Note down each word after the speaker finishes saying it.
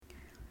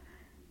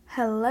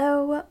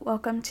Hello,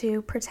 welcome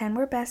to Pretend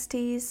We're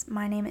Besties.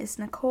 My name is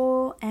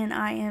Nicole, and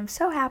I am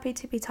so happy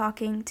to be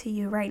talking to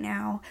you right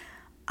now.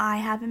 I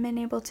haven't been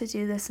able to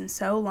do this in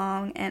so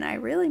long, and I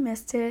really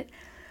missed it.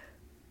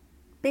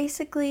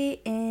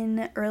 Basically,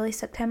 in early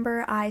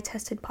September, I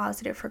tested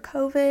positive for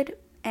COVID,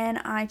 and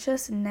I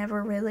just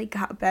never really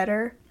got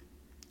better.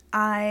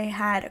 I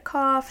had a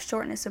cough,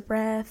 shortness of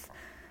breath,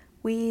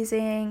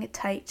 wheezing,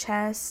 tight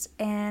chest,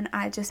 and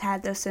I just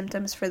had those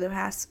symptoms for the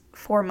past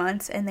 4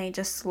 months, and they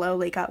just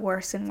slowly got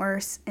worse and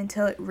worse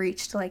until it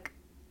reached like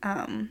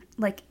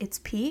its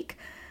peak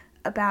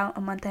about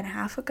a month and a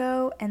half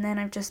ago, and then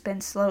I've just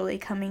been slowly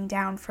coming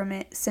down from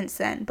it since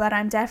then. But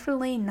I'm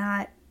definitely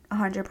not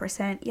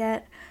 100%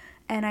 yet,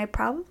 and I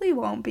probably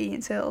won't be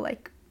until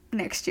like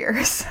next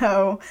year.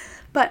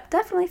 But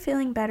definitely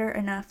feeling better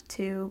enough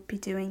to be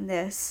doing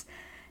this.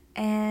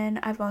 And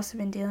I've also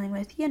been dealing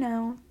with,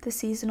 the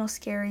seasonal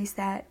scaries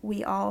that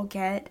we all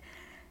get.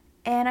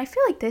 And I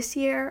feel like this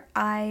year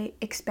I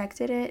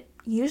expected it.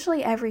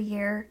 Usually every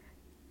year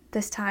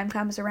this time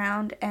comes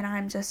around and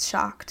I'm just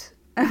shocked.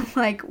 I'm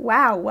like,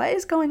 wow, what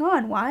is going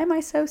on? Why am I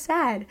so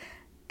sad?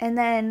 And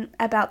then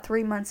about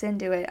 3 months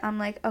into it, I'm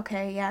like,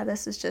 okay, yeah,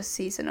 this is just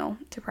seasonal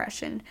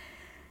depression.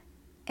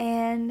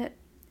 And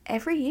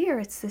every year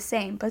it's the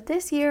same. But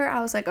this year I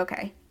was like,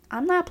 okay,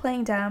 I'm not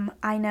playing dumb.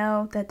 I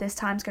know that this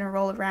time's going to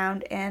roll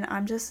around and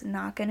I'm just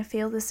not going to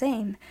feel the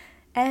same.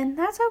 And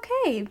that's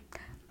okay.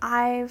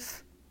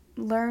 I've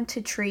learned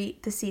to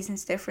treat the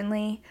seasons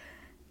differently,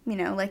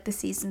 like the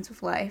seasons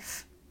of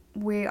life.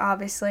 We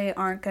obviously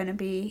aren't going to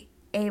be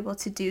able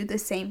to do the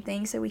same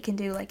things that we can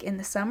do like in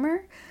the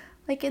summer.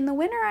 Like in the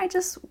winter, I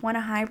just want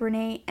to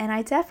hibernate, and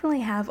I definitely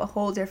have a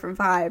whole different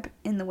vibe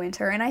in the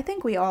winter, and I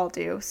think we all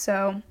do.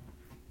 So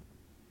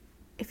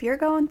if you're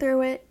going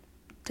through it,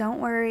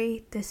 don't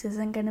worry, this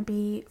isn't going to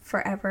be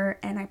forever,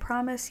 and I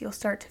promise you'll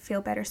start to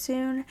feel better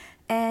soon,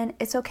 and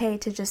it's okay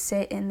to just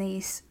sit in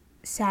these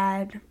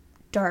sad,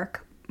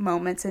 dark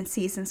moments and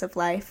seasons of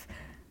life.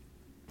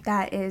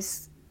 That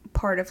is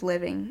part of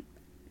living,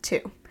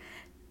 too.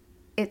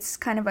 It's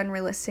kind of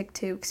unrealistic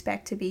to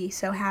expect to be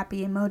so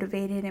happy and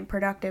motivated and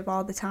productive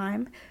all the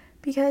time,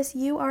 because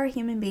you are a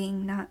human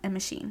being, not a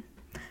machine.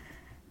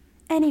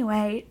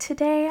 Anyway,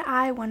 today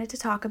I wanted to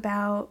talk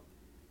about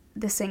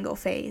the single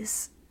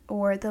phase,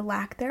 or the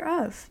lack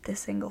thereof, the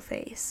single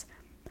phase.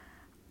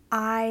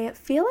 I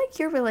feel like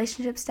your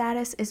relationship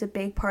status is a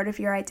big part of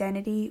your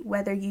identity,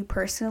 whether you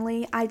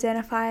personally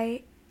identify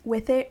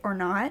with it or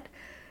not.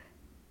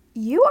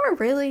 You are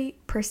really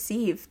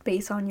perceived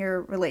based on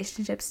your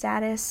relationship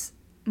status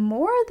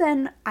more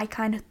than I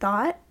kind of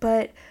thought,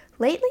 but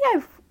lately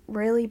I've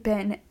really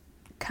been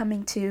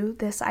coming to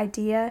this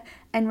idea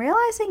and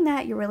realizing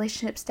that your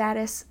relationship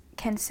status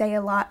can say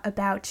a lot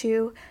about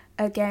you,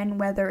 again,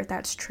 whether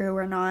that's true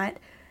or not.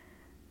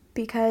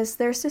 Because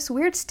there's this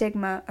weird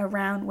stigma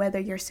around whether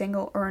you're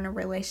single or in a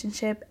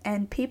relationship,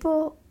 and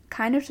people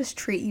kind of just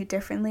treat you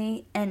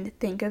differently and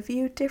think of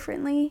you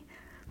differently.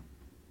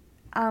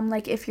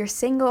 Like if you're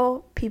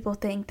single, people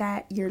think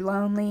that you're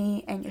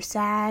lonely and you're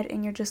sad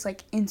and you're just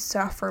like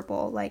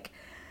insufferable, like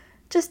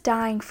just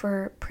dying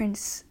for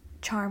Prince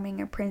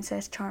Charming or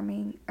Princess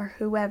Charming or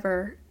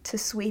whoever to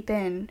sweep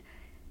in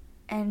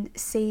and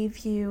save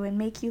you and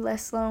make you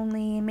less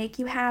lonely and make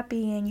you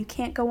happy, and you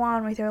can't go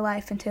on with your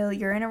life until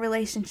you're in a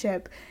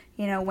relationship.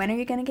 When are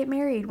you going to get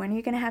married? When are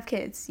you going to have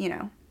kids?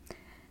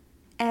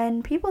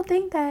 And people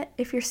think that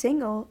if you're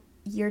single,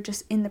 you're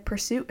just in the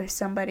pursuit of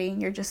somebody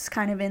and you're just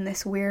kind of in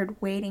this weird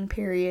waiting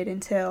period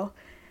until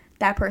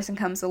that person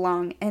comes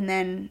along. And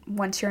then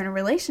once you're in a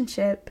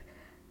relationship,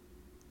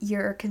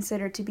 you're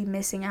considered to be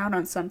missing out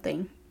on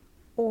something,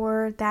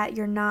 or that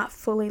you're not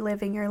fully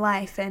living your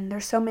life, and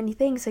there's so many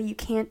things that you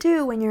can't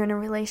do when you're in a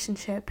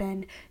relationship,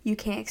 and you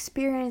can't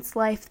experience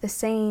life the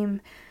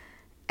same.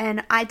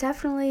 And I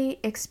definitely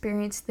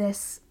experienced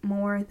this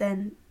more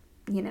than,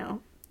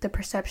 the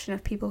perception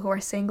of people who are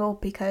single,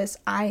 because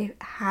I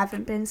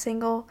haven't been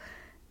single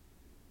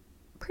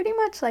pretty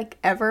much like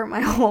ever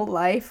my whole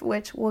life,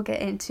 which we'll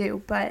get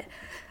into. But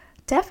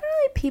definitely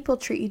people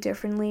treat you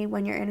differently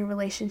when you're in a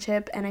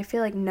relationship, and I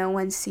feel like no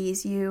one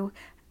sees you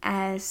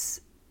as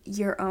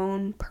your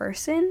own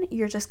person.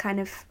 You're just kind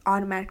of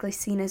automatically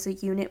seen as a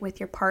unit with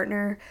your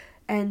partner,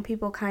 and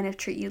people kind of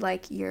treat you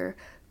like you're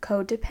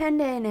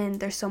codependent, and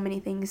there's so many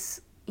things,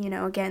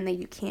 again, that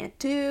you can't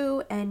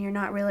do, and you're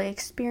not really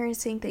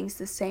experiencing things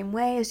the same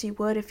way as you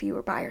would if you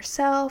were by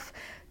yourself.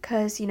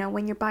 Because,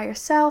 when you're by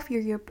yourself,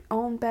 you're your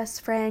own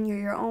best friend, you're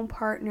your own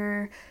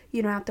partner,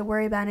 you don't have to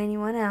worry about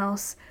anyone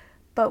else.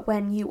 But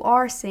when you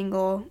are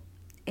single,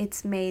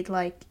 it's made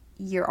like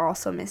you're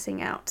also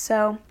missing out.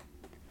 So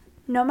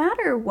no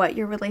matter what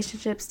your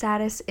relationship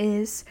status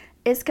is,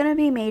 it's going to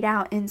be made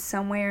out in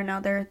some way or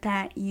another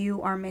that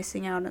you are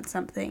missing out on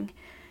something.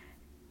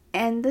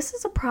 And this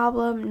is a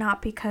problem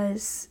not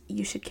because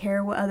you should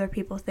care what other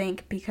people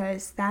think,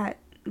 because that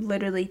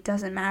literally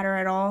doesn't matter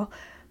at all,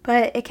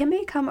 but it can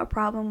become a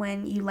problem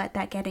when you let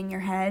that get in your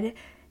head,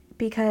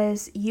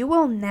 because you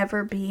will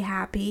never be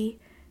happy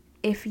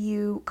if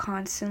you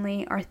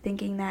constantly are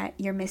thinking that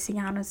you're missing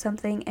out on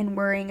something and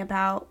worrying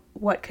about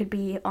what could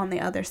be on the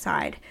other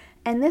side.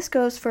 And this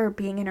goes for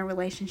being in a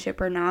relationship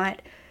or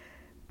not.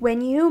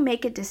 When you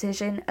make a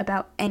decision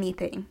about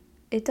anything,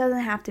 it doesn't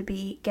have to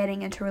be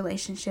getting into a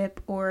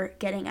relationship or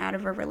getting out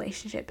of a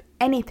relationship,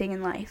 anything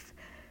in life.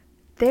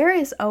 There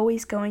is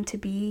always going to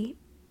be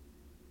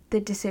the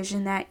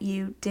decision that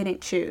you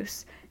didn't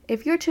choose.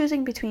 If you're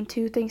choosing between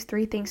 2 things,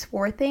 3 things,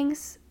 4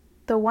 things,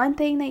 the one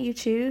thing that you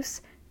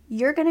choose,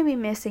 you're going to be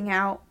missing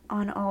out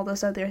on all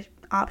those other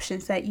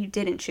options that you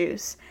didn't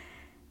choose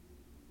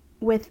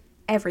with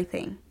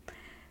everything.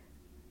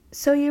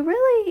 So you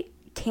really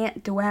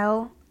can't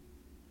dwell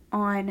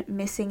on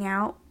missing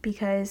out,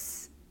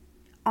 because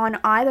on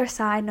either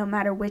side, no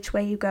matter which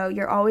way you go,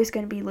 you're always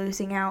going to be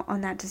losing out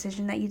on that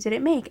decision that you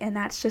didn't make, and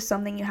that's just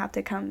something you have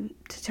to come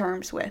to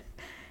terms with.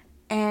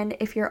 And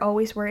if you're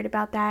always worried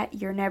about that,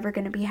 you're never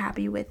going to be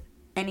happy with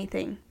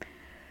anything.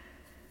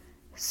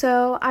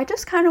 So I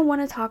just kind of want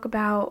to talk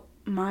about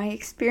my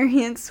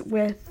experience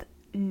with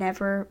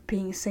never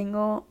being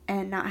single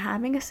and not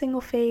having a single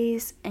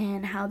phase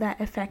and how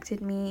that affected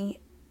me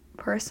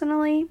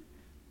personally.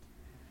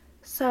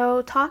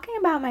 So talking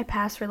about my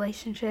past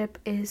relationship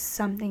is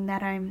something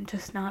that I'm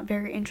just not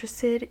very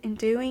interested in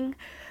doing,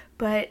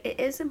 but it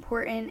is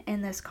important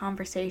in this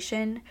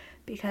conversation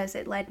because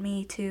it led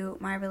me to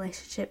my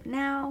relationship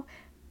now,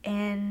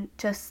 and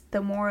just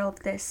the moral of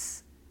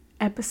this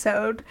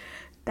episode,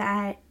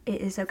 that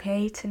it is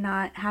okay to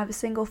not have a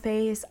single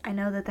phase. I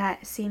know that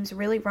that seems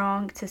really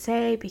wrong to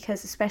say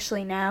because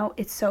especially now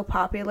it's so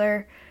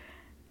popular,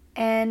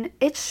 and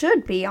it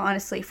should be,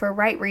 honestly, for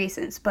right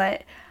reasons,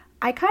 but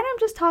I kind of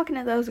just talking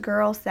to those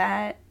girls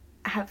that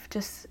have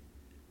just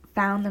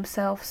found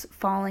themselves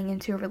falling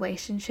into a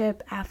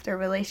relationship after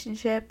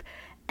relationship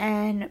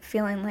and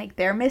feeling like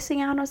they're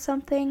missing out on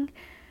something,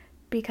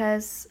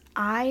 because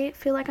I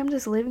feel like I'm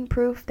just living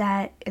proof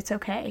that it's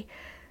okay.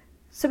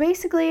 So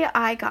basically,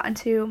 I got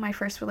into my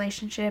first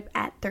relationship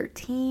at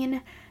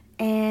 13,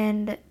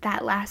 and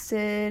that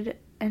lasted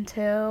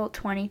until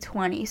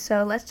 2020.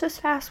 So let's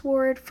just fast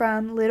forward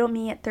from little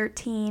me at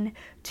 13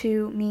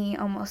 to me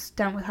almost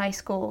done with high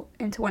school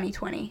in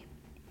 2020.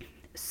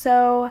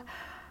 So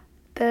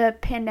the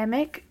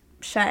pandemic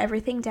shut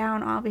everything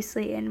down,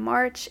 obviously, in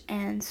March,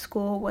 and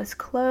school was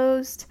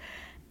closed,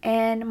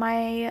 and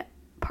my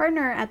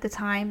partner at the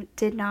time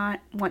did not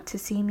want to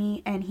see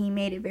me, and he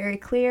made it very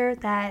clear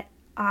that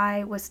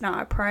I was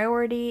not a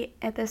priority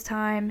at this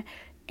time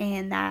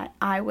and that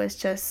I was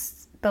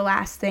just the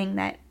last thing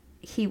that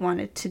he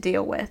wanted to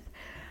deal with.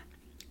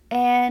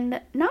 And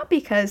not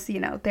because,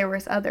 there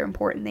was other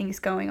important things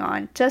going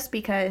on, just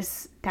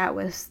because that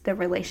was the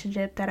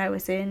relationship that I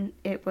was in.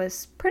 It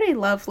was pretty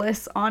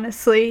loveless,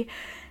 honestly.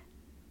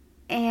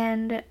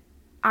 And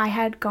I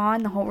had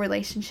gone the whole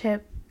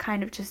relationship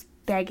kind of just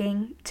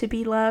begging to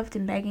be loved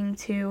and begging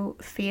to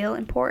feel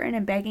important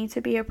and begging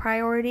to be a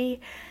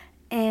priority.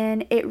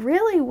 And it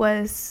really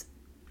was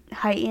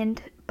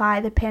heightened by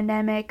the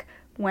pandemic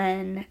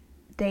when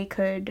they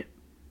could,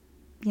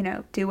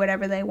 do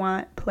whatever they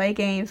want, play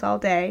games all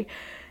day.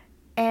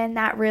 And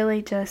that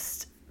really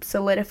just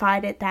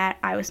solidified it that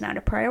I was not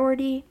a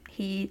priority.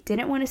 He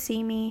didn't want to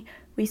see me.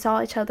 We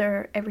saw each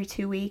other every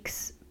 2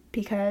 weeks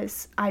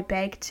because I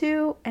begged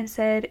to and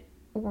said,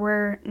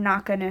 we're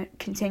not going to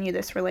continue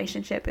this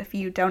relationship if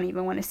you don't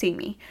even want to see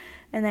me.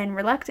 And then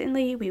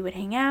reluctantly we would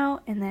hang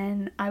out, and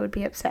then I would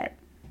be upset.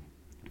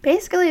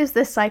 Basically, it was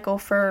this cycle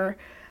for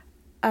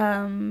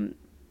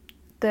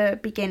the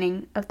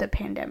beginning of the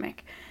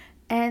pandemic.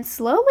 And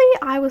slowly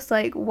I was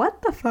like,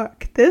 what the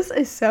fuck? This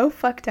is so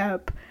fucked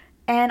up.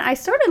 And I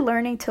started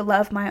learning to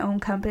love my own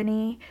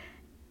company.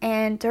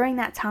 And during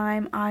that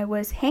time, I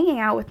was hanging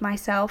out with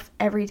myself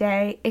every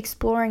day,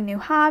 exploring new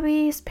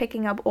hobbies,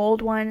 picking up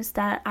old ones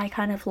that I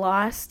kind of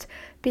lost.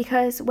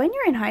 Because when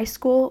you're in high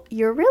school,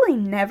 you're really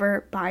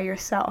never by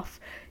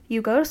yourself.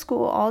 You go to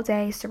school all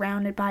day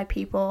surrounded by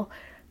people.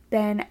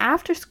 Then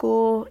after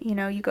school,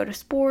 you go to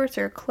sports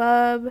or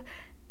club,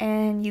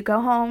 and you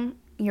go home.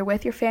 You're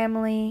with your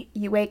family,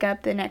 you wake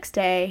up the next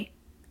day,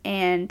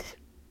 and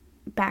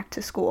back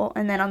to school.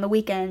 And then on the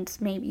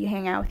weekends, maybe you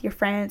hang out with your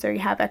friends or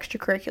you have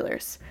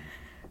extracurriculars.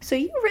 So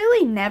you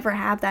really never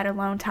have that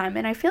alone time.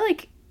 And I feel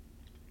like,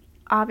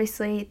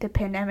 obviously, the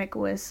pandemic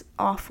was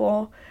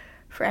awful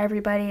for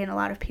everybody and a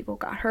lot of people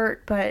got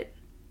hurt. But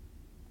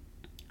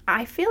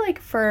I feel like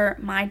for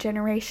my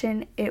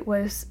generation, it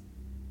was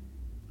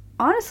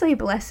honestly a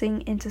blessing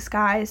in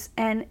disguise.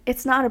 And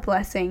it's not a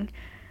blessing.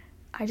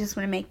 I just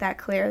want to make that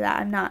clear that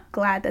I'm not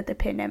glad that the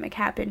pandemic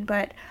happened,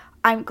 but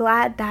I'm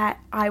glad that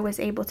I was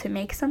able to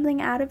make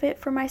something out of it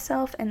for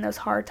myself in those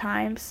hard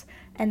times,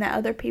 and that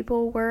other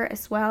people were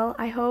as well,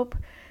 I hope,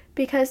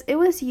 because it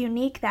was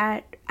unique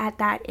that at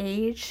that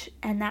age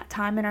and that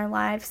time in our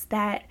lives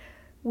that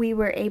we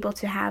were able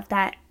to have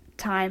that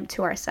time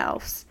to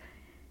ourselves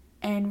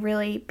and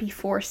really be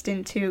forced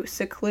into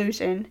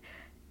seclusion.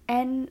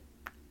 And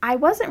I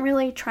wasn't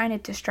really trying to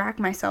distract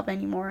myself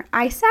anymore.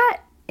 I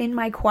sat in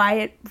my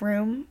quiet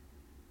room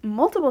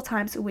multiple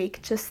times a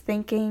week just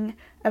thinking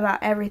about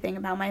everything,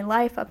 about my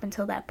life up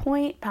until that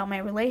point, about my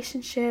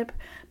relationship,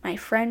 my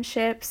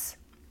friendships.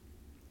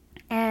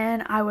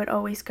 And I would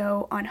always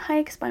go on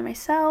hikes by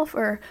myself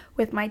or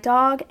with my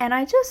dog, and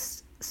I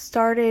just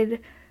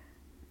started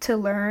to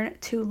learn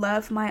to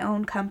love my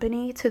own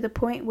company to the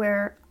point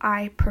where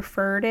I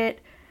preferred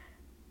it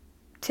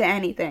to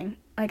anything.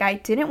 Like, I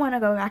didn't want to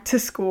go back to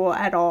school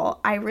at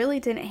all. I really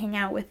didn't hang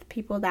out with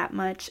people that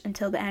much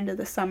until the end of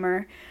the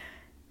summer.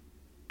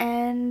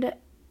 And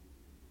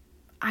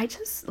I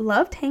just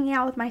loved hanging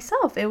out with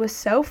myself. It was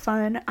so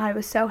fun. I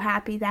was so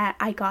happy that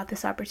I got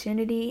this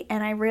opportunity,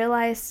 and I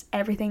realized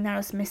everything that I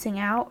was missing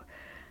out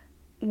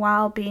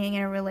while being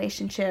in a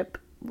relationship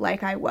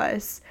like I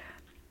was.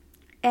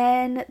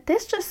 And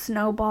this just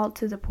snowballed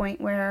to the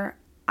point where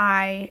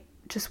I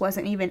just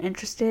wasn't even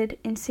interested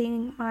in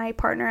seeing my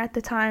partner at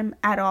the time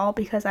at all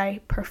because I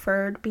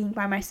preferred being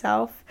by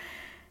myself.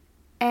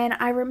 And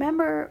I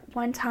remember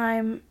one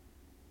time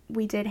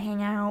we did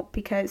hang out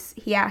because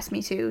he asked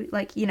me to.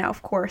 Like, you know,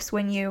 of course,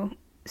 when you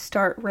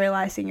start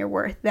realizing your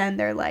worth, then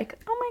they're like,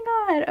 oh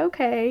my God,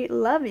 okay,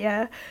 love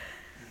ya.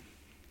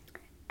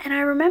 And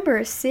I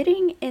remember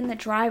sitting in the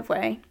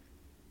driveway,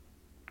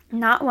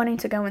 not wanting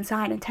to go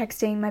inside, and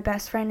texting my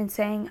best friend and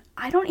saying,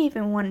 I don't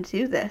even want to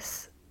do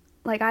this.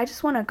 Like, I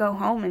just want to go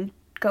home and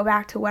go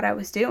back to what I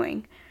was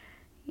doing.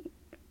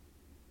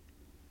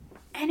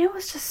 And it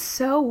was just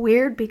so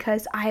weird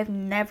because I have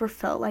never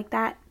felt like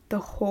that the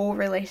whole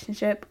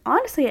relationship,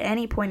 honestly, at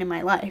any point in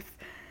my life.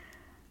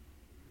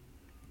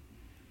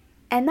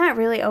 And that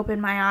really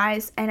opened my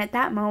eyes. And at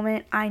that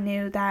moment, I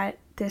knew that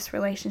this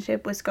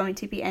relationship was going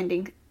to be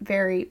ending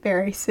very,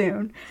 very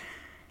soon.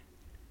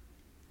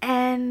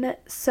 And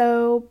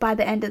so by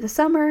the end of the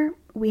summer,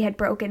 we had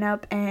broken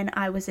up and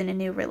I was in a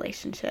new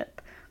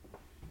relationship.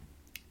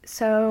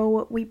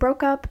 So we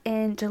broke up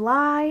in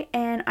July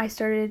and I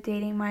started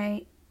dating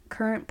my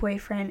current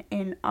boyfriend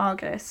in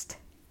August.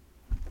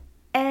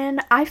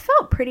 And I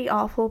felt pretty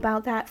awful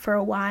about that for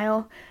a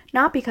while.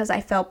 Not because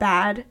I felt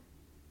bad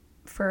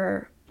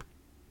for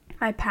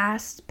my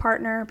past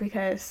partner,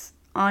 because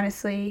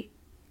honestly,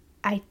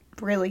 I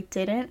really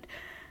didn't.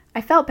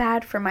 I felt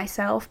bad for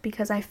myself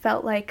because I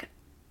felt like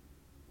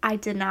I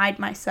denied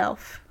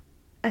myself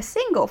a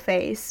single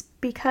phase,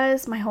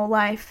 because my whole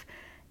life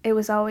it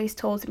was always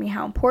told to me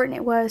how important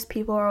it was.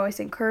 People are always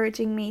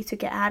encouraging me to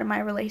get out of my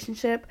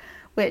relationship,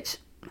 which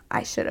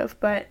I should have,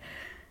 but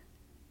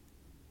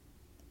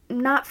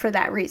not for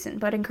that reason,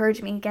 but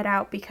encouraged me to get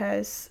out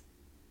because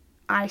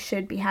I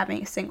should be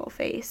having a single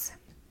phase.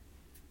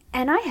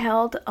 And I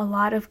held a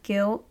lot of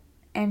guilt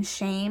and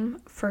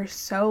shame for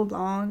so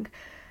long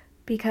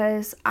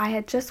because I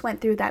had just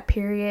went through that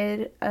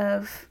period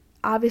of,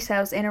 obviously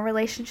I was in a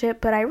relationship,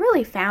 but I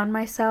really found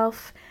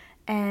myself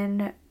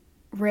and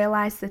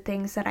realized the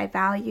things that I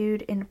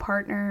valued in a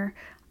partner.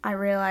 I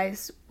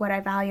realized what I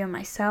value in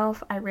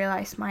myself. I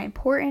realized my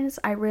importance.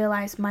 I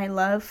realized my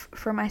love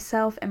for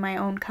myself and my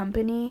own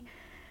company.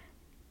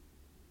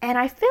 And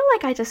I feel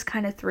like I just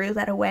kind of threw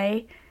that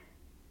away.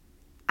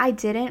 I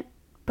didn't,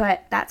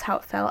 but that's how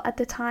it felt at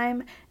the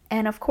time.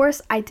 And of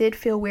course, I did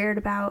feel weird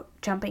about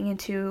jumping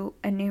into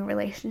a new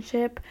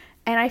relationship.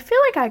 And I feel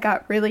like I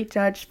got really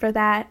judged for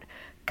that.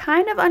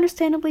 Kind of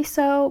understandably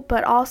so,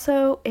 but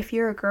also if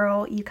you're a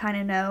girl, you kind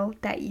of know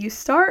that you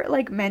start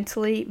like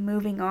mentally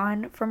moving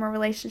on from a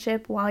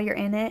relationship while you're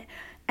in it.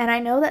 And I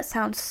know that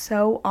sounds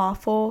so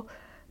awful,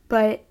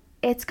 but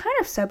it's kind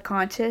of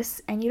subconscious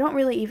and you don't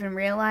really even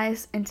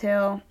realize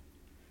until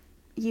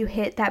you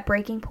hit that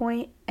breaking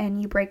point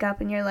and you break up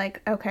and you're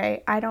like,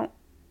 okay, I don't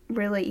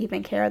really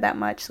even care that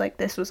much. Like,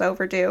 this was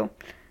overdue.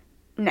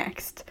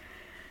 Next.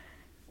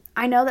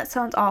 I know that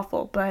sounds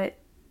awful, but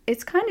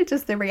it's kind of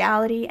just the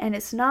reality, and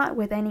it's not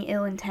with any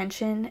ill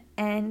intention.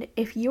 And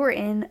if you were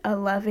in a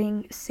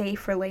loving,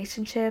 safe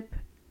relationship,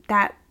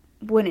 that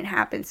wouldn't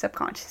happen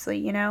subconsciously,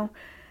 you know?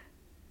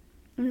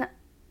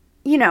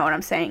 You know what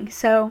I'm saying.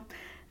 So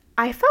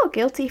I felt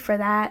guilty for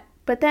that,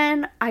 but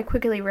then I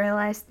quickly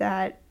realized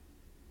that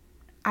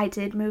I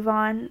did move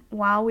on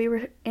while we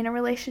were in a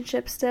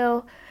relationship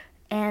still,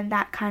 and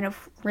that kind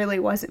of really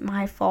wasn't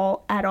my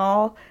fault at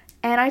all.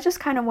 And I just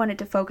kind of wanted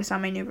to focus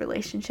on my new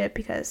relationship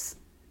because,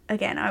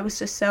 again, I was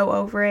just so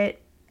over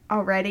it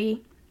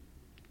already.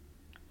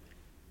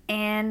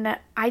 And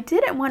I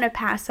didn't want to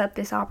pass up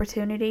this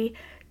opportunity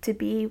to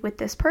be with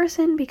this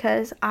person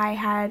because I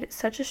had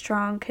such a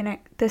strong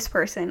this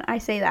person, I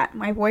say that,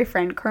 my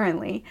boyfriend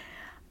currently,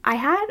 I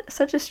had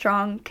such a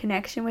strong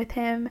connection with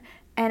him.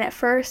 And at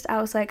first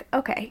I was like,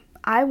 okay,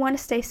 I want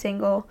to stay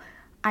single.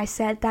 I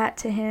said that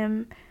to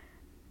him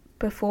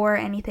before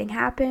anything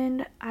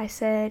happened. I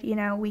said, you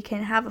know, we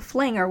can have a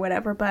fling or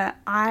whatever, but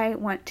I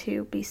want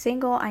to be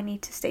single. I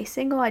need to stay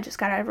single. I just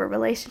got out of a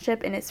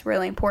relationship, and it's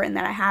really important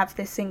that I have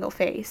this single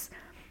phase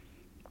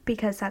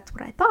because that's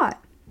what I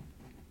thought.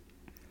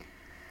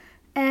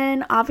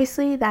 And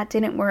obviously that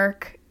didn't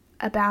work.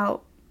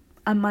 About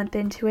a month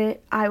into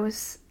it, I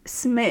was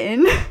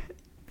smitten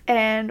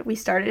and we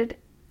started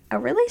a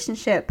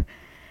relationship.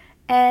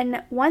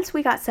 And once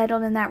we got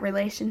settled in that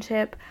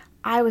relationship,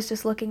 I was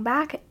just looking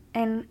back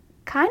and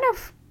kind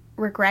of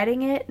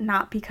regretting it,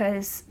 not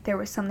because there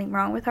was something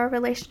wrong with our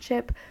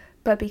relationship,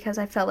 but because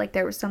I felt like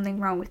there was something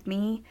wrong with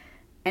me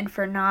and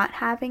for not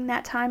having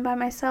that time by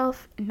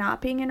myself, not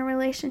being in a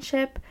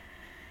relationship.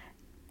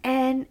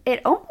 And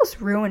it almost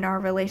ruined our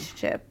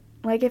relationship.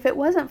 Like, if it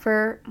wasn't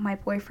for my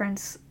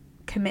boyfriend's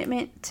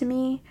commitment to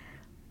me,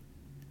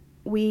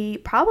 we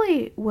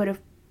probably would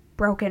have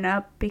broken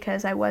up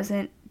because I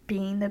wasn't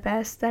being the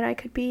best that I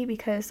could be,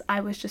 because I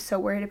was just so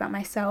worried about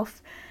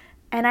myself.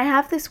 And I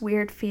have this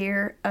weird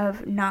fear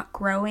of not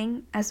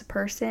growing as a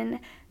person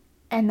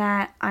and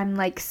that I'm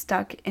like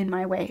stuck in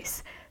my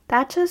ways.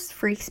 That just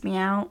freaks me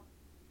out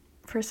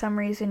for some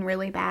reason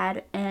really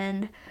bad.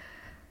 And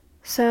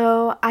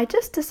so I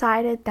just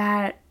decided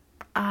that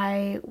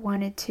I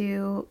wanted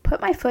to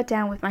put my foot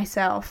down with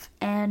myself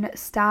and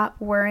stop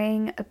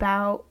worrying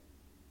about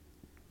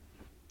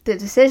the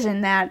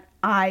decision that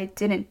I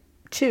didn't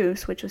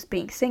choose, which was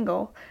being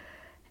single,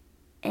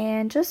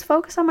 and just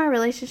focus on my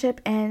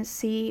relationship and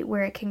see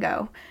where it can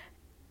go.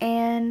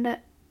 And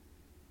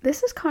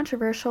this is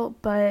controversial,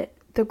 but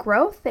the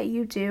growth that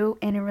you do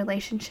in a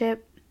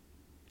relationship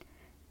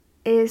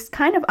is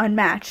kind of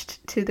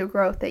unmatched to the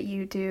growth that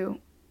you do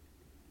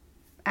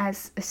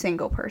as a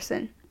single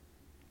person.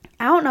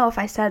 I don't know if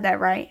I said that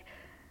right.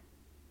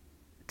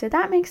 Did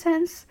that make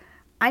sense?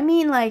 I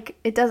mean, like,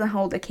 it doesn't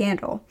hold a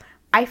candle.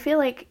 I feel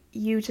like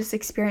you just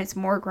experience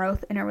more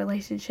growth in a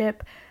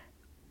relationship.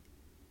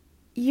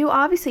 You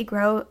obviously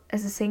grow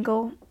as a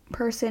single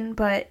person,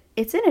 but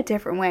it's in a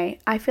different way.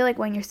 I feel like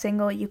when you're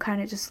single, you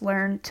kind of just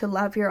learn to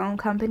love your own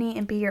company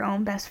and be your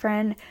own best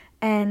friend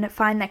and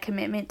find that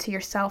commitment to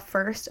yourself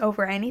first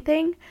over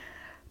anything.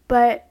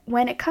 But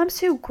when it comes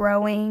to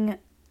growing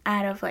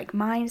out of like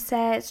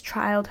mindsets,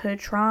 childhood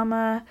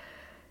trauma,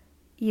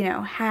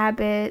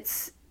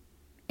 habits,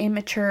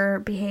 immature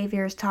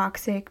behaviors,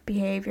 toxic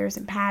behaviors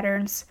and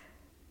patterns,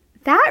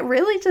 that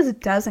really just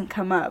doesn't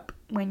come up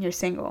when you're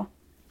single.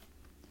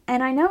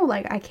 And I know,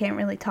 like, I can't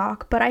really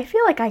talk, but I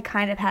feel like I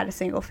kind of had a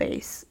single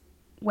phase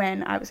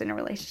when I was in a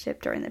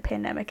relationship during the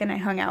pandemic and I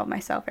hung out with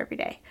myself every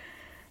day.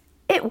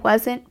 It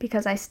wasn't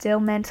because I still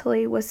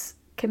mentally was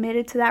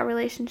committed to that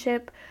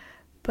relationship,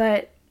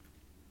 but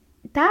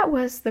that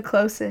was the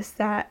closest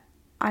that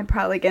I'm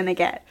probably going to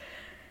get.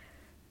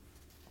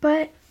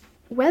 But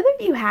whether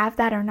you have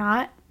that or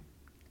not,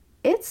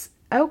 it's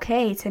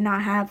okay to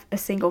not have a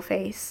single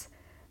phase.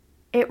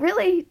 It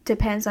really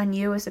depends on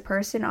you as a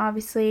person,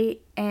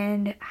 obviously,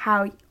 and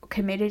how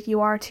committed you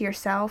are to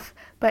yourself.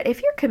 But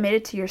if you're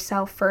committed to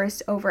yourself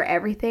first over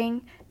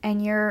everything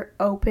and you're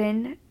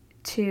open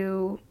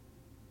to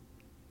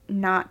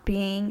not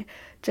being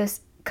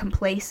just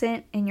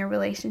complacent in your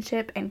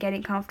relationship and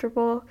getting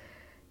comfortable,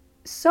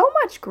 so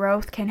much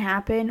growth can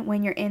happen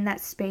when you're in that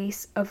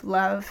space of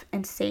love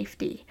and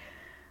safety.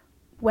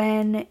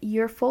 When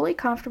you're fully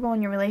comfortable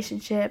in your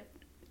relationship,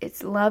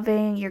 it's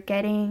loving, you're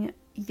getting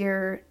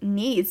your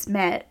needs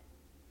met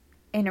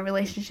in a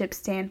relationship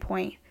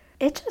standpoint.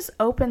 It just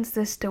opens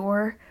this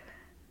door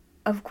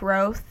of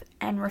growth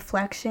and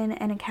reflection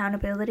and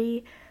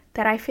accountability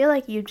that I feel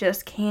like you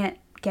just can't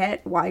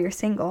get while you're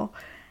single.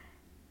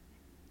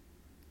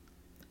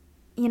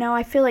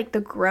 I feel like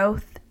the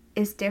growth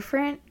is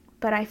different,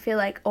 but I feel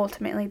like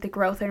ultimately the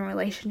growth in a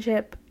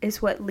relationship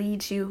is what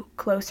leads you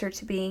closer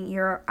to being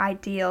your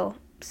ideal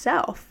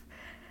self.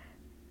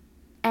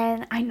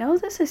 And I know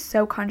this is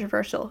so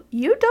controversial.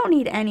 You don't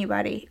need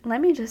anybody. Let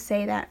me just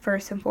say that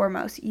first and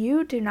foremost.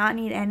 You do not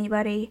need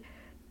anybody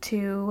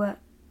to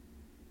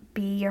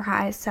be your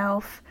highest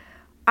self.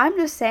 I'm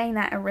just saying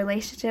that a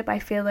relationship, I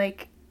feel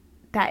like,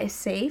 that is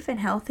safe and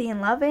healthy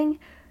and loving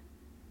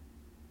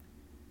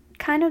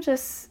kind of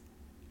just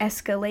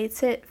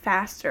escalates it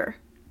faster,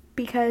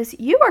 because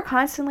you are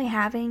constantly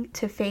having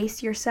to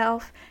face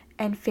yourself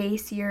and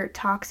face your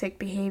toxic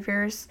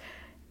behaviors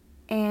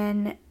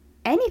and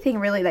anything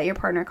really that your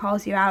partner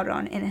calls you out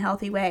on in a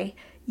healthy way.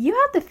 You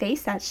have to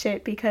face that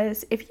shit,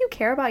 because if you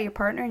care about your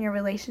partner and your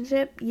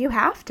relationship, you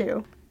have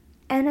to.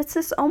 And it's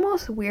this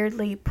almost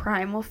weirdly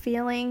primal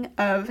feeling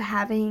of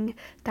having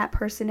that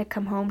person to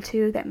come home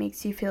to that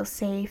makes you feel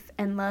safe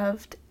and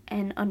loved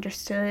and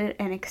understood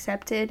and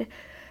accepted,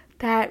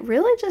 that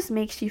really just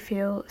makes you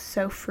feel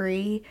so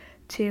free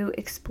to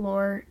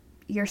explore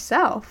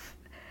yourself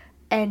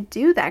and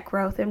do that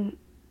growth and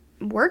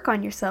work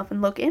on yourself and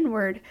look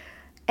inward.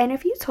 And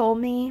if you told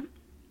me,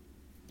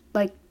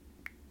 like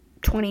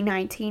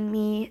 2019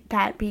 me,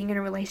 that being in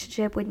a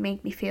relationship would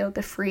make me feel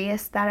the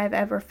freest that I've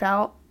ever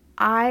felt,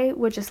 I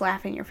would just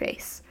laugh in your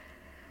face.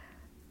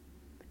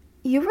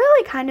 You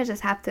really kind of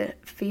just have to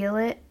feel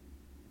it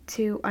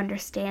to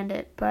understand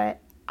it,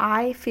 but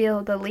I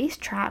feel the least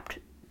trapped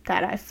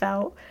that I've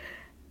felt,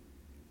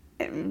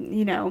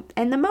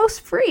 and the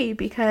most free,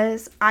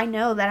 because I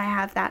know that I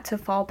have that to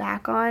fall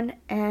back on,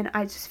 and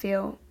I just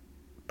feel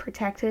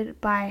protected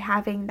by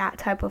having that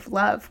type of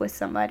love with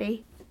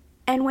somebody.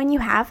 And when you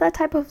have that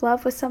type of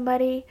love with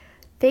somebody,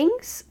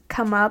 things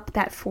come up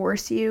that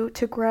force you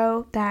to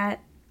grow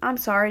that, I'm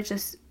sorry,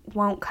 just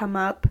won't come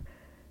up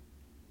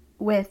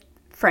with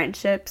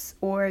friendships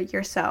or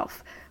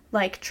yourself.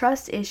 Like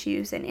trust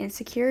issues and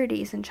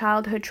insecurities and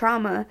childhood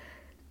trauma,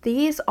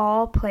 these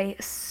all play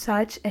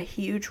such a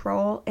huge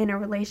role in a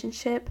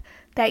relationship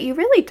that you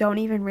really don't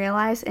even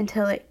realize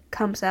until it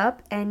comes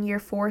up and you're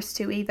forced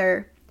to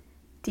either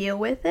deal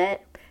with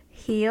it,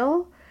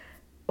 heal,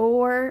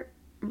 or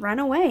run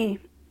away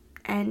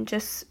and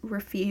just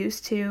refuse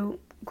to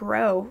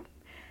grow.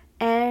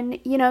 And,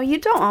 you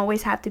don't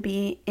always have to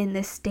be in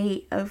this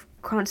state of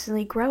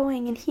constantly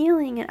growing and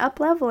healing and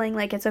up-leveling.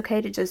 Like, it's okay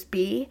to just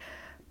be.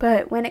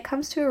 But when it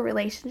comes to a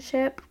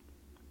relationship,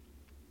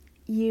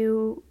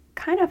 you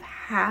kind of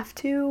have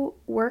to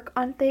work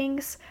on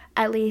things,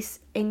 at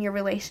least in your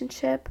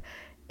relationship.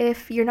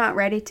 If you're not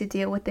ready to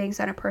deal with things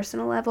on a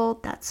personal level,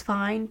 that's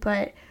fine.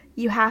 But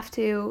you have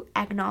to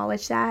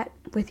acknowledge that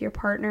with your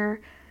partner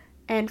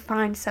and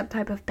find some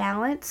type of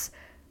balance.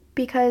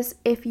 Because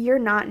if you're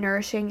not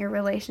nourishing your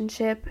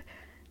relationship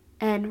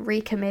and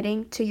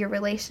recommitting to your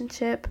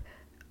relationship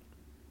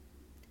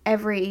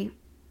every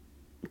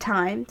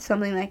time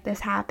something like this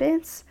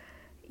happens,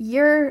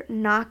 you're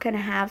not going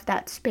to have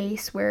that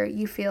space where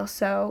you feel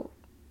so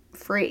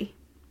free.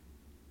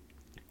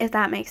 If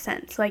that makes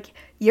sense. Like,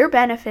 you're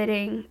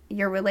benefiting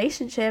your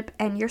relationship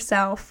and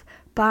yourself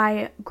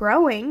by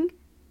growing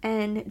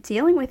and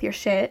dealing with your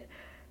shit,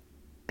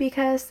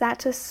 because that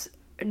just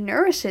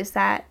nourishes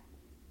that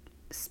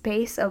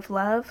space of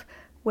love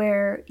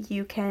where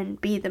you can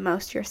be the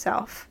most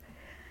yourself.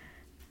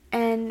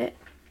 And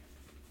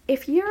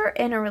if you're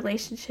in a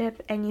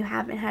relationship and you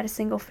haven't had a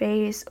single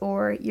phase,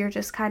 or you're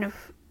just kind of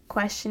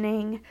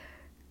questioning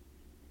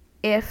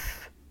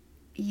if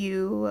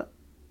you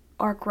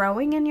are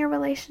growing in your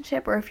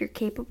relationship or if you're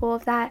capable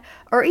of that,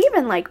 or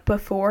even like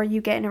before you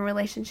get in a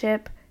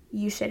relationship,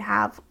 you should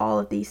have all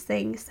of these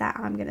things that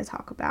I'm going to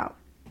talk about.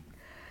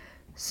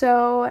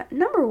 So,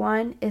 number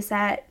one is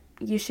that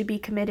you should be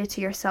committed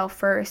to yourself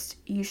first.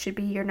 You should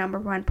be your number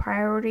one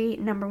priority,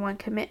 number one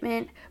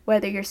commitment,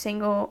 whether you're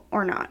single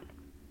or not.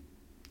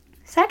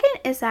 Second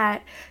is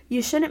that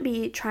you shouldn't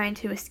be trying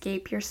to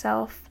escape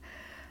yourself.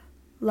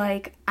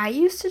 Like, I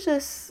used to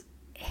just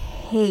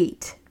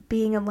hate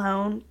being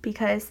alone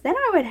because then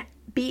I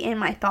would be in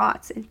my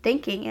thoughts and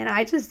thinking, and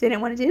I just didn't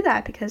want to do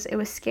that because it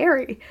was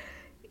scary.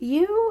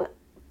 You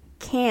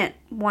can't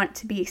want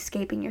to be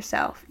escaping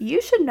yourself.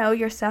 You should know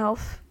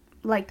yourself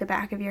like the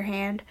back of your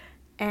hand,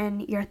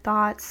 and your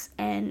thoughts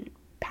and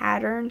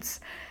patterns.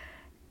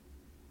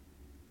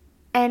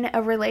 And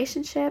a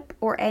relationship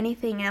or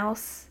anything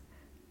else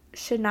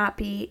should not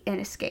be an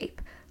escape.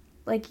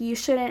 Like, you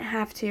shouldn't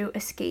have to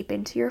escape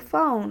into your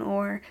phone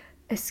or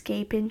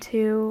escape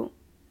into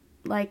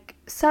like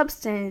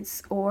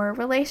substance or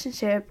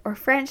relationship or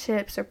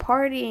friendships or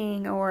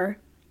partying, or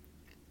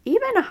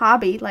even a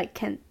hobby like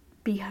can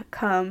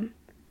become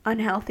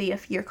unhealthy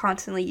if you're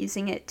constantly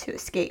using it to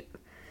escape.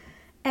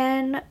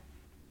 And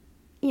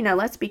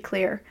let's be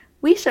clear.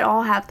 We should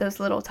all have those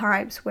little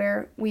times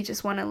where we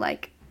just want to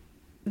like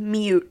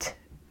mute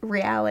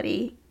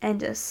reality and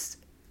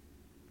just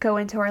go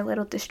into our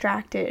little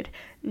distracted,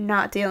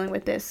 not dealing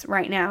with this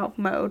right now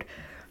mode.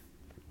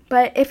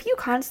 But if you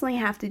constantly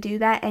have to do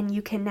that and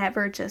you can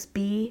never just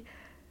be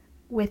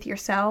with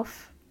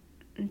yourself,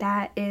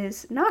 that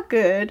is not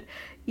good.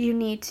 You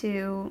need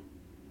to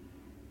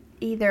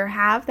either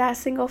have that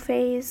single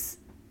phase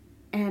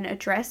and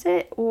address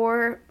it,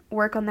 or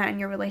work on that in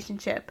your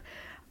relationship.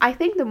 I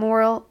think the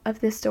moral of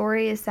this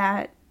story is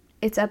that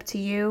it's up to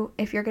you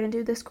if you're going to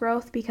do this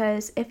growth,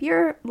 because if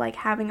you're like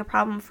having a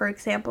problem, for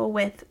example,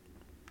 with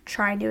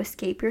trying to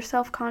escape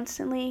yourself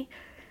constantly,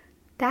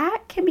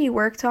 that can be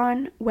worked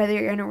on whether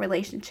you're in a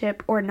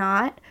relationship or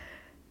not.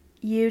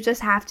 You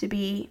just have to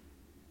be,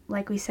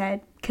 like we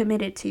said,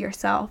 committed to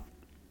yourself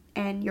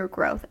and your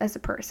growth as a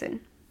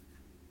person.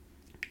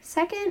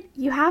 Second,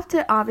 you have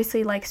to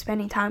obviously like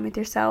spending time with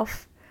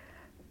yourself.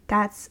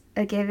 That's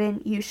a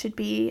given. You should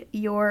be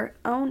your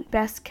own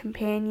best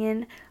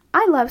companion.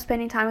 I love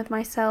spending time with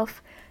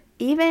myself,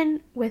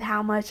 even with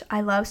how much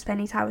I love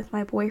spending time with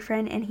my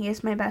boyfriend and he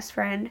is my best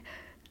friend.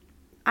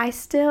 I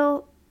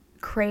still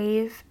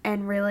crave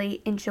and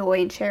really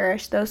enjoy and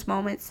cherish those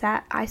moments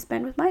that I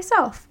spend with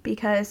myself,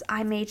 because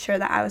I made sure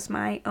that I was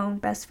my own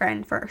best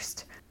friend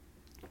first.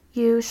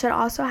 You should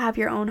also have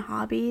your own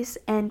hobbies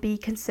and be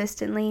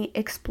consistently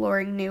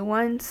exploring new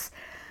ones.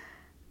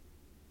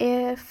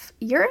 If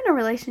you're in a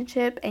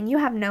relationship and you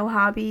have no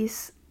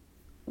hobbies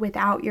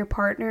without your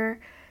partner,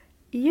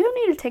 you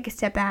need to take a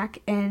step back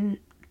and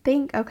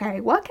think,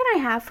 okay, what can I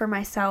have for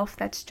myself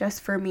that's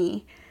just for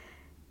me?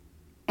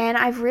 And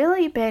I've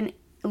really been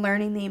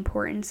learning the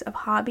importance of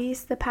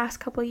hobbies the past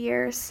couple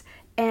years.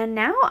 And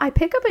now I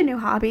pick up a new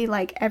hobby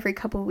like every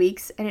couple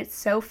weeks, and it's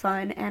so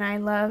fun. And I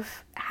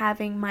love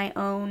having my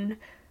own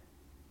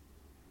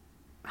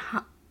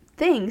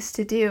things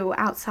to do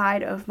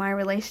outside of my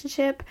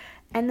relationship.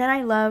 And then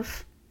I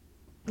love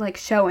like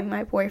showing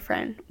my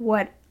boyfriend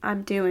what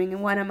I'm doing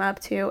and what I'm up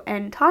to,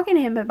 and talking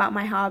to him about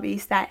my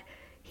hobbies that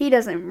he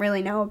doesn't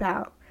really know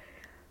about.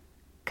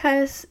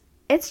 'Cause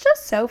it's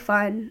just so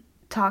fun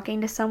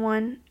talking to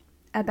someone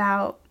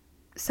about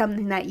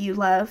something that you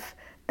love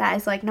that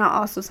is like not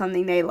also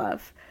something they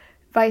love.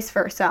 Vice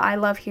versa. I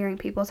love hearing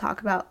people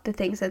talk about the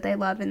things that they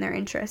love and their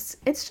interests.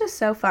 It's just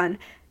so fun.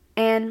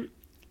 And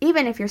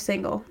even if you're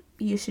single,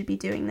 you should be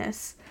doing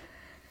this.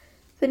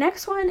 The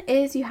next one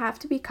is you have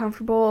to be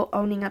comfortable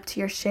owning up to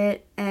your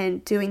shit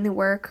and doing the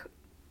work.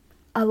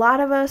 A lot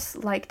of us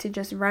like to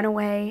just run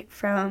away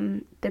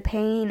from the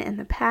pain and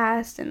the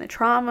past and the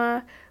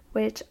trauma,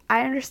 which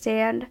I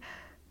understand.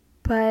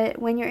 But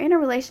when you're in a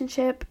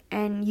relationship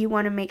and you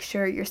want to make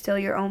sure you're still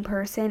your own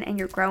person and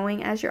you're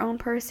growing as your own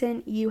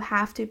person, you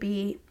have to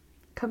be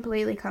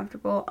completely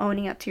comfortable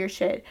owning up to your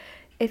shit.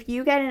 If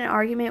you get in an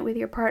argument with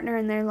your partner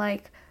and they're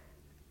like,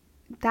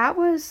 that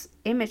was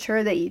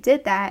immature that you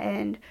did that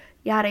and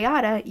yada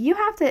yada, you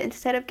have to,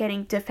 instead of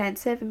getting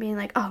defensive and being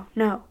like, oh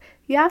no,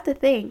 you have to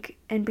think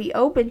and be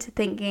open to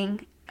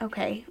thinking,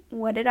 okay,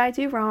 what did I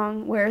do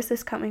wrong? Where is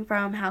this coming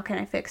from? How can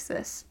I fix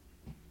this?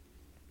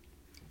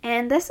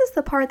 And this is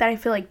the part that I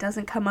feel like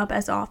doesn't come up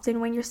as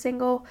often when you're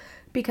single,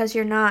 because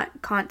you're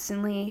not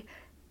constantly,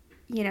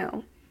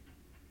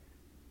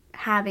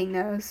 having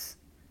those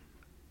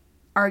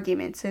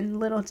arguments and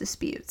little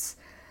disputes.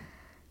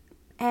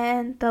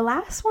 And the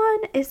last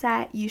one is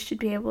that you should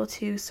be able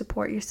to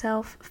support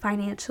yourself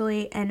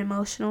financially and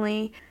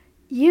emotionally.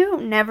 You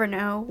never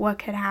know what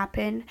could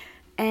happen.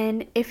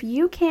 And if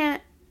you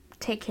can't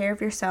take care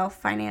of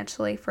yourself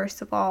financially,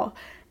 first of all,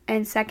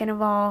 and second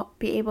of all,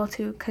 be able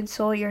to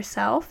console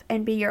yourself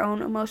and be your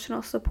own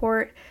emotional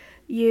support,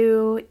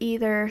 you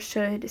either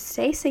should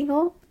stay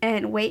single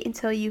and wait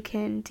until you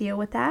can deal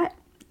with that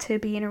to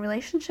be in a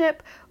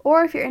relationship,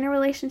 or if you're in a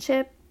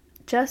relationship,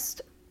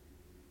 just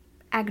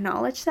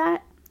acknowledge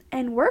that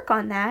and work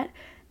on that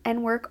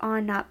and work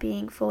on not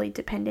being fully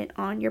dependent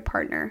on your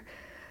partner.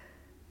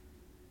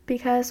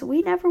 Because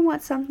we never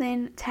want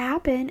something to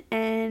happen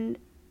and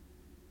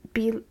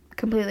be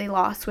completely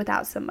lost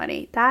without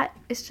somebody. That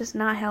is just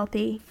not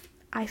healthy.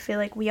 I feel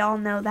like we all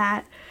know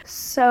that.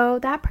 So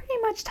that pretty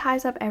much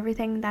ties up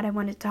everything that I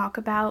wanted to talk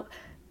about.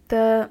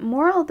 The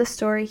moral of the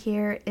story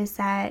here is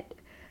that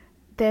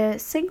the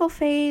single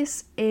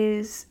phase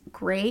is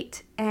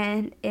great,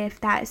 and if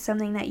that is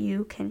something that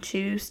you can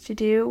choose to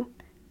do,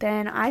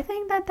 then I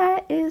think that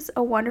that is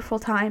a wonderful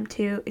time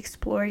to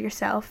explore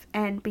yourself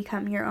and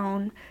become your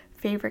own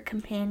favorite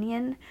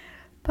companion.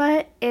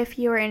 But if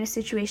you are in a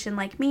situation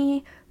like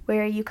me,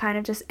 where you kind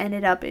of just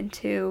ended up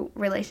into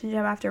relationship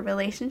after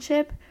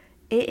relationship,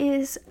 it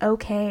is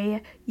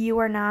okay. You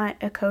are not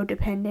a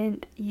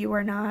codependent. You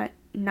are not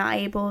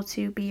able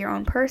to be your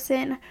own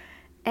person.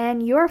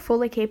 And you are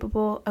fully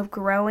capable of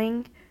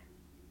growing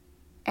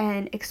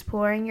and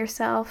exploring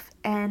yourself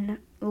and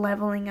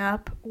leveling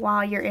up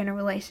while you're in a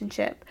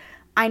relationship.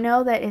 I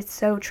know that it's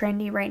so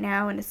trendy right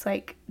now and it's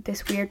like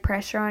this weird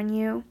pressure on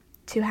you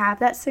to have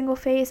that single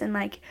phase and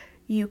like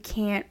you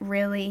can't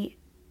really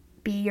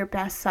be your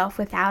best self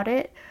without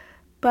it.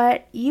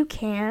 But you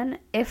can.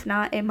 If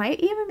not, it might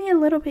even be a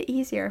little bit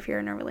easier if you're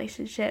in a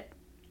relationship,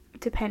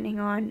 depending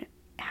on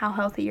how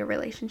healthy your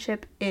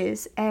relationship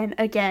is. And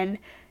again,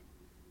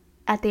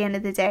 at the end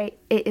of the day,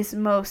 it is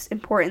most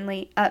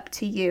importantly up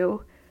to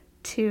you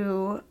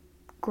to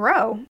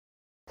grow.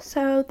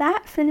 So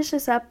that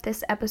finishes up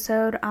this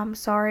episode. I'm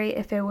sorry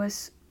if it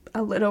was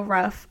a little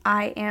rough.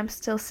 I am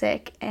still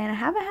sick and I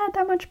haven't had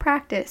that much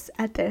practice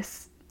at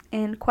this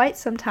in quite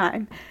some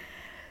time.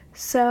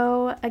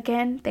 So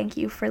again, thank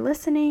you for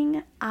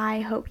listening.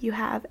 I hope you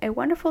have a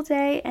wonderful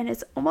day, and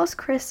it's almost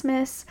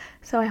Christmas,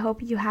 so I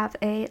hope you have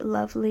a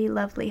lovely,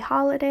 lovely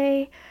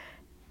holiday.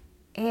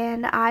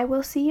 And I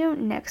will see you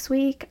next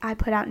week. I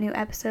put out new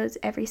episodes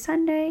every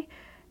Sunday.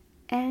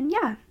 And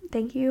yeah,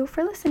 thank you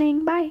for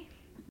listening. Bye.